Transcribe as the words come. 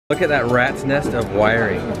Look at that rat's nest of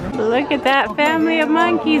wiring. Look at that family of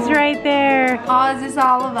monkeys right there. Oh, is this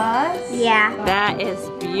all of us? Yeah. That is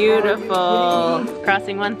beautiful.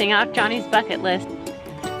 Crossing one thing off Johnny's bucket list.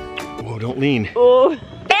 Whoa, don't lean. Oh.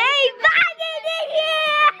 Hey,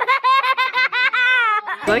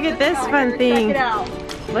 Look at this fun thing. Check it out.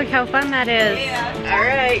 Look how fun that is. Yeah. All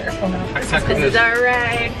right. This is our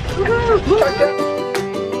ride.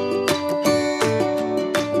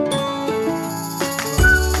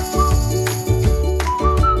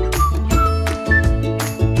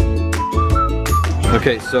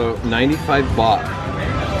 Okay, so 95 baht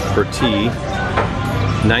for tea,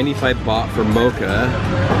 95 baht for mocha,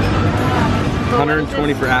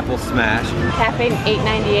 120 for apple smash. Caffeine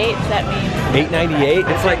 $8.98, does that mean? $8.98?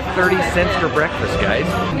 It's like 30 cents for breakfast, guys.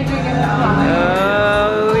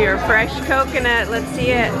 Oh, your fresh coconut. Let's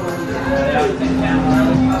see it.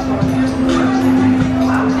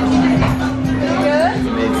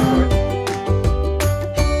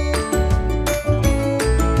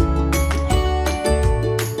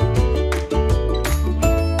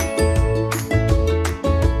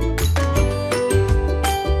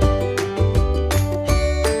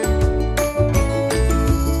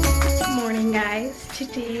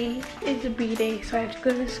 Today is a B day, so I have to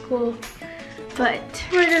go to school. But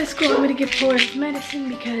when I go to school, I'm gonna give Polar medicine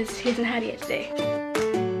because he hasn't had it yet today.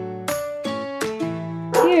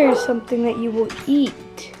 Here's something that you will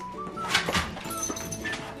eat.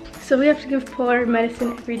 So we have to give Polar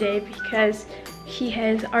medicine every day because he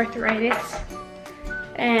has arthritis.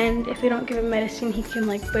 And if we don't give him medicine, he can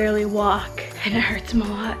like barely walk and it hurts him a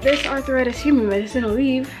lot. This arthritis human medicine,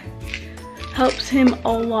 Aleve, helps him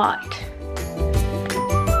a lot.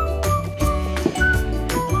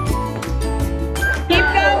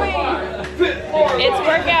 It's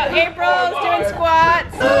workout. April's doing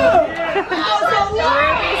squats.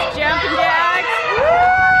 Ruby's jumping jacks.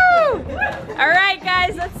 Woo! All right,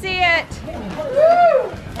 guys, let's see it.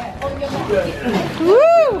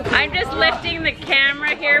 Woo! I'm just lifting the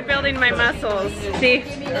camera here, building my muscles. See?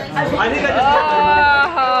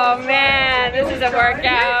 Oh man, this is a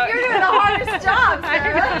workout. You're doing the hardest job,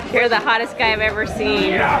 Sarah. You're the hottest guy I've ever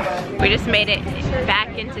seen. We just made it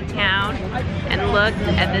back into town and looked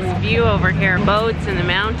at this view over here. Boats and the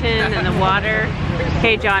mountain and the water.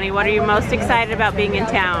 Hey Johnny, what are you most excited about being in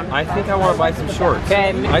town? I think I want to buy some shorts.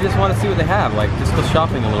 Okay. I just want to see what they have, like just go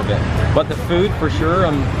shopping a little bit. But the food for sure,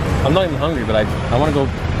 I'm not even hungry, but I want to go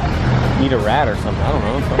eat a rat or something. I don't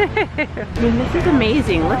know. So. I mean, this is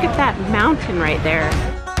amazing. Look at that mountain right there.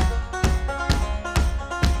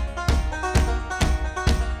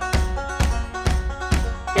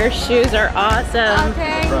 Your shoes are awesome.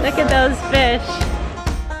 Okay. Look at those fish.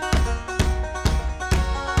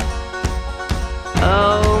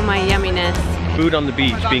 Oh, my yumminess. Food on the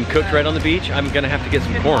beach, being cooked right on the beach. I'm gonna have to get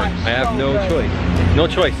some corn. I have no choice. No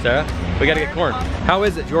choice, Sarah. We gotta get corn. How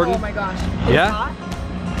is it, Jordan? Oh my gosh. Yeah? Hot?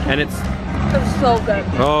 And it's so good.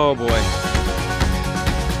 oh boy.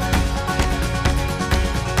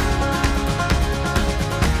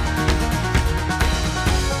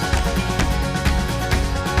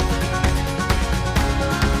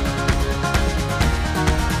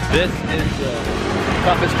 This is the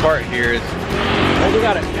toughest part here is, oh, we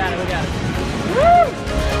got it, we got it, we got it. Woo!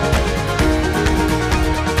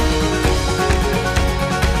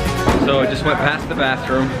 So I just went past the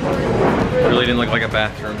bathroom. Really didn't look like a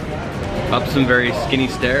bathroom. Up some very skinny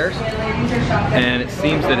stairs. And it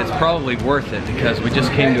seems that it's probably worth it because we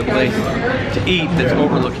just came to a place to eat that's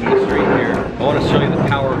overlooking the street here. I want to show you the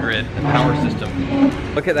power grid, the power system.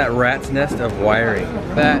 Look at that rat's nest of wiring.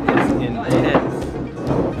 That is intense.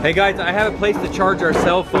 Hey guys, I have a place to charge our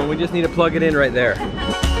cell phone. We just need to plug it in right there.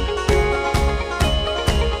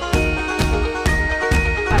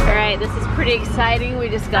 Alright, this is pretty exciting. We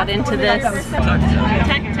just got into this tuk-tuk.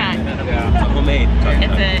 Yeah, it's homemade.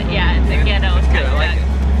 It's a ghetto tuk-tuk. I like it.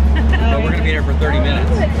 So we're gonna be here for 30 minutes.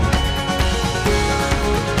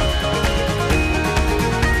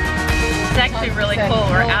 It's actually really cool.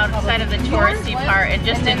 We're outside of the touristy part and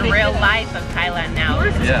just in real life of Thailand now.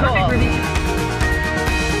 This is cool.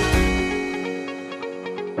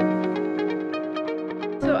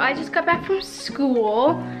 So I just got back from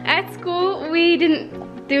school. At school, we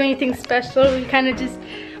didn't do anything special. We kind of just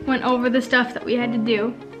went over the stuff that we had to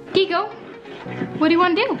do. Kiko, what do you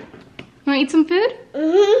want to do? You want to eat some food?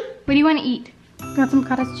 Mm-hmm. What do you want to eat? You want some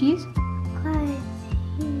cottage cheese? Cottage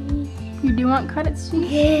cheese. You do want cottage cheese?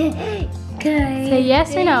 Say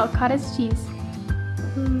yes or no, cottage cheese.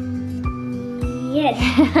 Yes.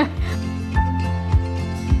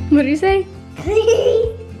 What do you say?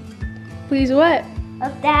 Please. Please what?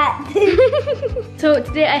 of that. So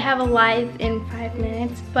today I have a live in 5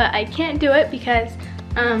 minutes, but I can't do it because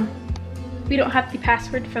we don't have the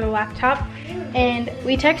password for the laptop. And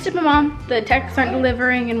we texted my mom, the texts aren't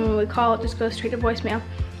delivering, and when we call it just goes straight to voicemail.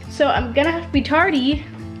 So I'm gonna have to be tardy,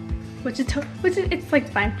 which is it's like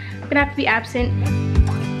fine. I'm gonna have to be absent.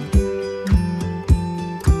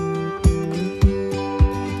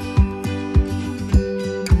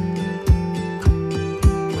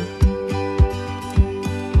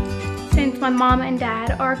 Since my mom and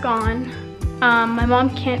dad are gone, my mom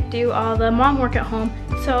can't do all the mom work at home.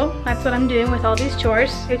 So that's what I'm doing with all these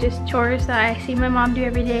chores. They're just chores that I see my mom do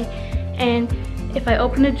every day. And if I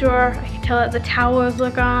open a drawer, I can tell that the towels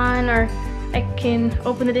are gone, or I can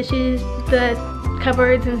open the dishes, the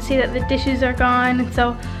cupboards, and see that the dishes are gone. And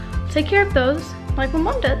so I'll take care of those like my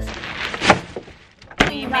mom does.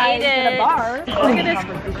 We made it. Look at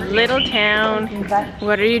this little town.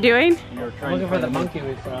 What are you doing? Looking for the monkey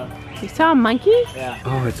we saw. You saw a monkey? Yeah.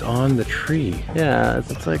 Oh, it's on the tree. Yeah,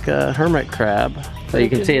 it's like a hermit crab. So you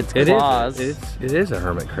can see its claws. It is a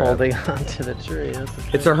hermit crab. Holding onto the tree.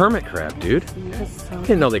 It's a hermit crab, dude. I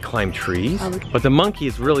didn't know they climb trees. But the monkey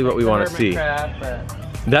is really what we want to see.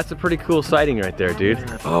 That's a pretty cool sighting right there, dude.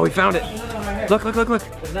 Oh, we found it. Look, look, look, look.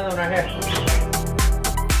 There's another one right here.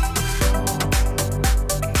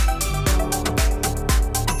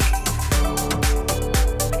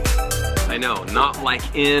 I know, not like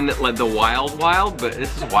in like the wild, but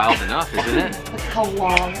this is wild enough, isn't it? Look how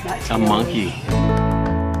long that A monkey.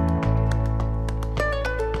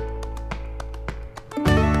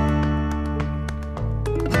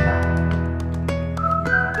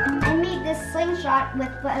 I made this slingshot with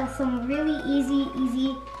some really easy,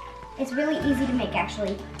 it's really easy to make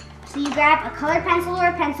actually. So you grab a colored pencil or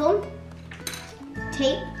a pencil,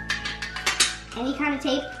 tape, any kind of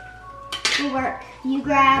tape will work. You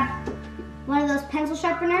grab one of those pencil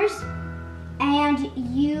sharpeners and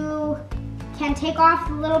you can take off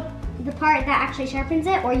the part that actually sharpens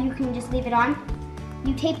it, or you can just leave it on.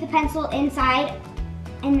 You tape the pencil inside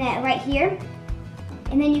and then right here,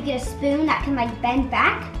 and then you get a spoon that can like bend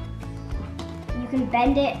back. You can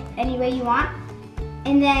bend it any way you want,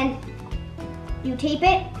 and then you tape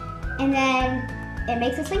it, and then it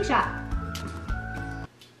makes a slingshot.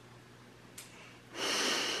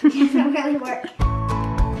 It doesn't really work.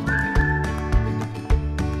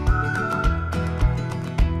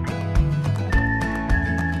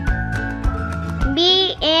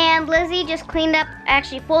 Me and Lizzie just cleaned up,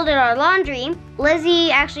 actually folded our laundry.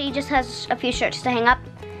 Lizzie actually just has a few shirts to hang up,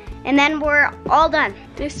 and then we're all done.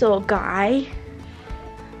 This old guy,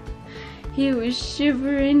 he was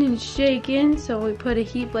shivering and shaking, so we put a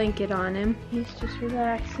heat blanket on him. He's just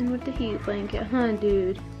relaxing with the heat blanket, huh,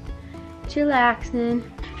 dude? Chillaxing.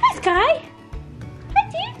 Hi, Sky. Hi,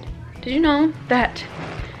 dude. Did you know that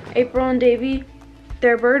April and Davy,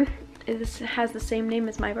 their bird, has the same name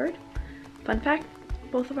as my bird? Fun fact,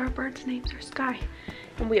 both of our birds' names are Sky.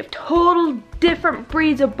 And we have total different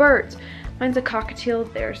breeds of birds. Mine's a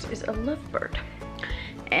cockatiel, theirs is a lovebird.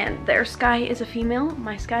 And their Sky is a female,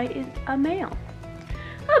 my Sky is a male.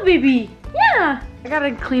 Oh, baby, yeah. I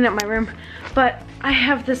gotta clean up my room, but I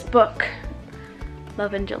have this book,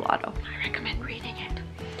 Love and Gelato. I recommend reading it.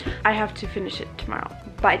 I have to finish it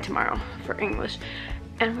by tomorrow for English.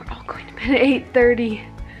 And we're all going to bed at 8:30.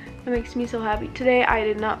 That makes me so happy. Today I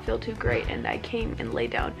did not feel too great, and I came and lay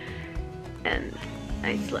down and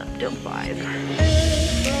I slept till 5.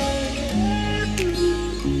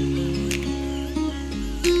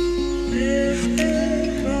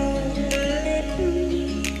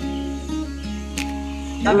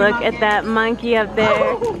 Look at that monkey up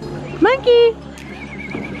there. Monkey!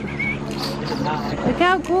 Look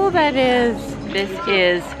how cool that is. This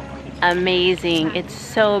is amazing. It's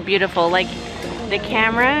so beautiful. Like, the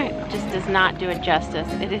camera just does not do it justice.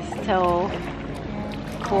 It is so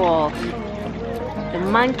cool. The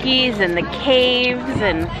monkeys and the caves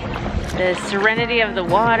and the serenity of the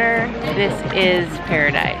water. This is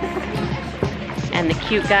paradise. And the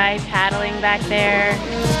cute guy paddling back there.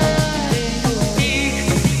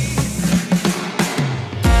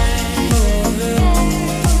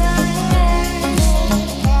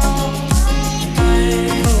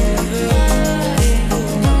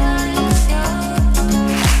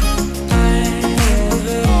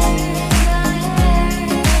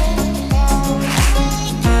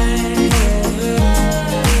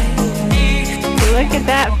 Look at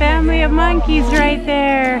that family of monkeys right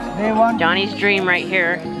there. Johnny's dream right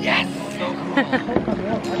here. Yes.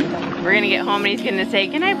 We're gonna get home and he's gonna say,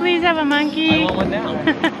 "Can I please have a monkey?" I want one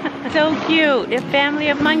now. So cute. A family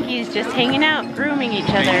of monkeys just hanging out, grooming each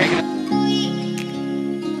other.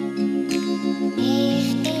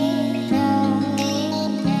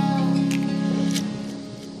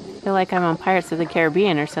 I feel like I'm on Pirates of the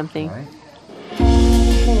Caribbean or something. Right?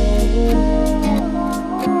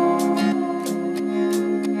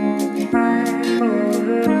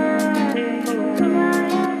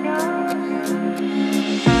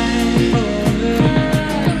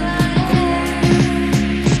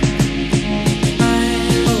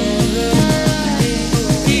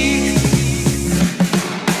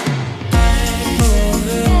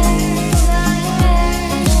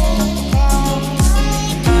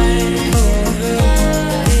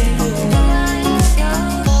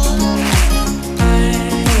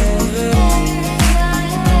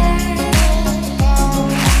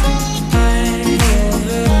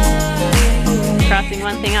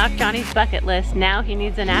 Off Johnny's bucket list. Now he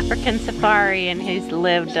needs an African safari and he's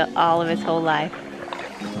lived all of his whole life.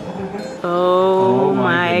 Oh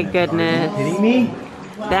my goodness. Are you kidding me?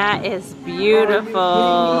 That is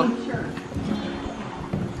beautiful.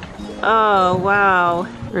 Oh wow.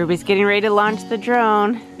 Ruby's getting ready to launch the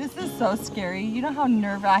drone. This is so scary. You know how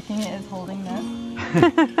nerve-wracking it is holding this?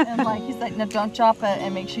 And like he's like, no, don't drop it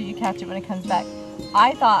and make sure you catch it when it comes back.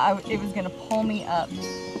 I thought it was gonna pull me up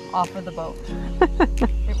off of the boat.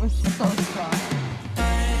 It was so strong.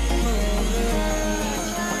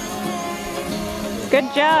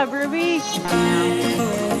 Good job, Ruby. This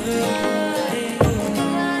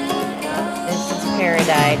is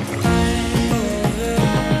paradise.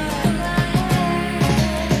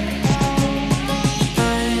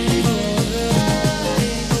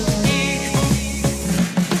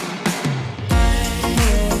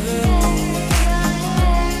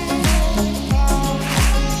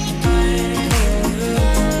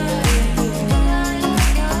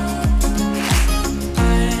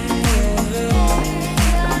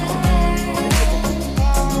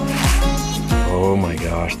 Oh my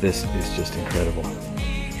gosh, this is just incredible.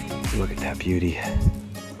 Look at that beauty.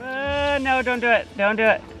 No, don't do it. Don't do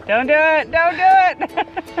it. Don't do it. Don't do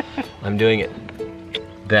it. I'm doing it.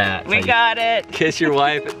 That. We got it. Kiss your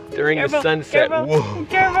wife during Careful, the sunset. careful, Whoa.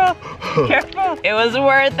 Careful. Careful. It was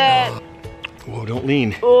worth it. Whoa, don't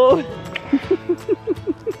lean. Oh.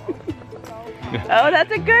 Oh,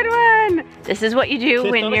 that's a good one. This is what you do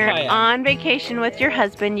Kiss when on a you're kayak. on vacation with your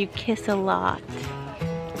husband. You kiss a lot.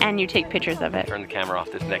 And you take pictures of it. Turn the camera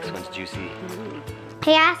off. This next one's juicy.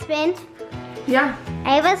 Hey Aspen, Yeah.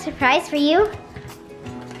 I have a surprise for you.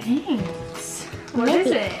 Thanks. What is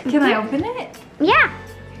it? Can I open it? Yeah.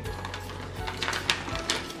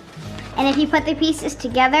 And if you put the pieces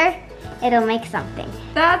together, it'll make something.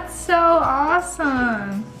 That's so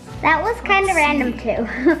awesome. That was kind of random too.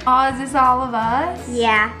 Oh, is this all of us?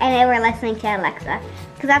 Yeah, and then we're listening to Alexa.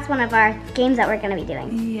 Because that's one of our games that we're going to be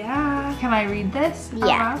doing. Yeah. Can I read this?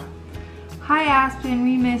 Yeah. Hi Aspen,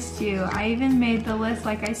 we missed you. I even made the list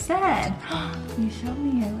like I said. You showed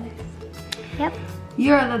me your list. Yep.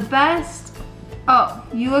 You are the best. Oh,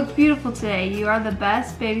 you look beautiful today. You are the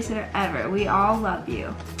best babysitter ever. We all love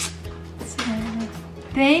you.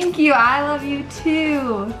 Thank you. I love you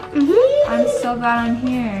too. I'm so glad I'm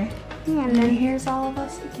here. Yeah, And then here's all of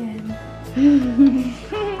us again.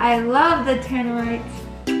 I love the Tannerites.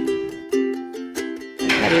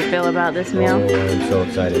 How do you feel about this meal? Oh, I'm so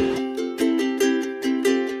excited.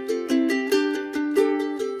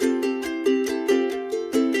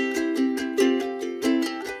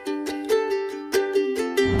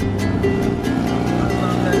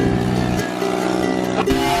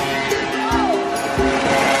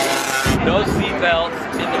 No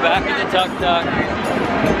seatbelts in the back of the tuk-tuk,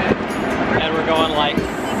 and we're going like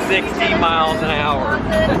 60 miles an hour,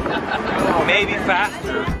 maybe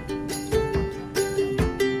faster.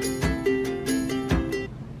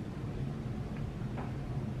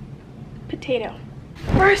 Potato.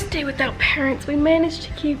 First day without parents, we managed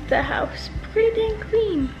to keep the house pretty dang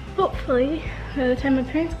clean. Hopefully, by the time my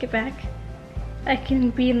parents get back, I can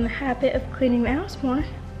be in the habit of cleaning the house more.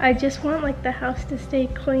 I just want like the house to stay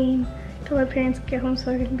clean till my parents get home,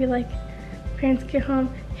 so I can be like, parents get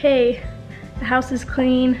home, hey, the house is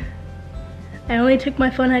clean. I only took my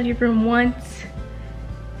phone out of your room once.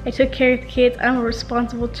 I took care of the kids. I'm a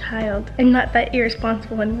responsible child. I'm not that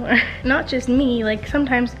irresponsible anymore. Not just me, like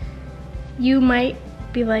sometimes you might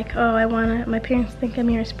be like, oh, my parents think I'm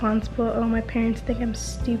irresponsible. Oh, my parents think I'm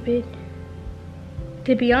stupid.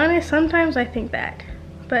 To be honest, sometimes I think that.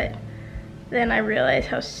 But then I realize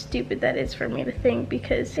how stupid that is for me to think,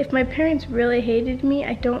 because if my parents really hated me,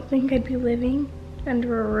 I don't think I'd be living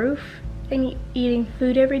under a roof and eating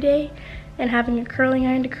food every day and having a curling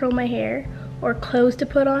iron to curl my hair or clothes to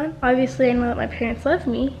put on. Obviously, I know that my parents love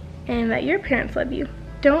me and that your parents love you.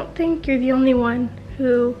 Don't think you're the only one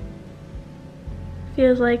who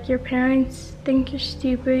feels like your parents think you're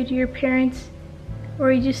stupid, your parents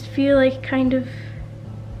or you just feel like kind of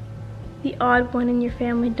the odd one in your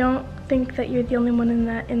family, don't think that you're the only one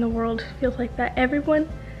in the world who feels like that. Everyone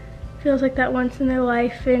feels like that once in their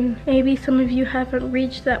life, and maybe some of you haven't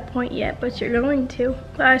reached that point yet, but you're going to.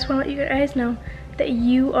 But I just want to let you guys know that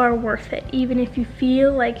you are worth it, even if you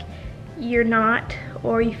feel like you're not,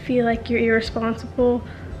 or you feel like you're irresponsible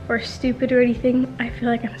or stupid or anything. I feel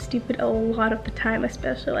like I'm stupid a lot of the time,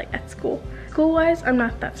 especially like at school. School-wise, I'm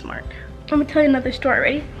not that smart. I'm gonna tell you another story.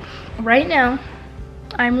 Ready? Right now,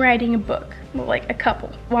 I'm writing a book, well, like a couple.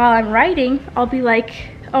 While I'm writing, I'll be like,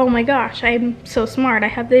 oh my gosh, I'm so smart. I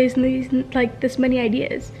have these and these, like this many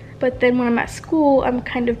ideas. But then when I'm at school, I'm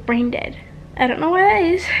kind of brain dead. I don't know why that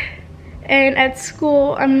is. And at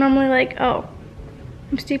school, I'm normally like, oh,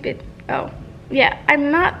 I'm stupid. Oh, yeah, I'm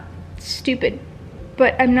not stupid,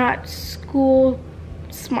 but I'm not school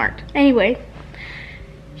smart. Anyway,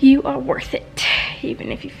 you are worth it.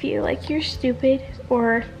 Even if you feel like you're stupid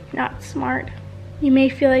or not smart. You may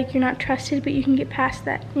feel like you're not trusted, but you can get past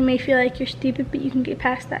that. You may feel like you're stupid, but you can get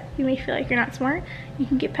past that. You may feel like you're not smart, you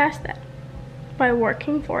can get past that by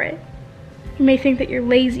working for it. You may think that you're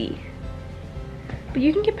lazy, but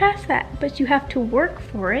you can get past that, but you have to work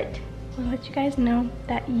for it. I'll let you guys know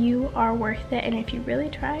that you are worth it, and if you really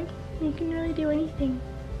try, you can really do anything.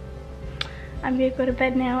 I'm gonna go to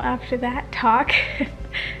bed now after that talk.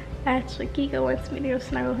 Actually, Kiko wants me to go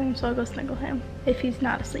snuggle him, so I'll go snuggle him if he's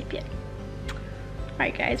not asleep yet.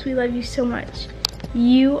 Alright guys, we love you so much.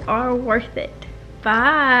 You are worth it.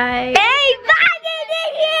 Bye. Hey,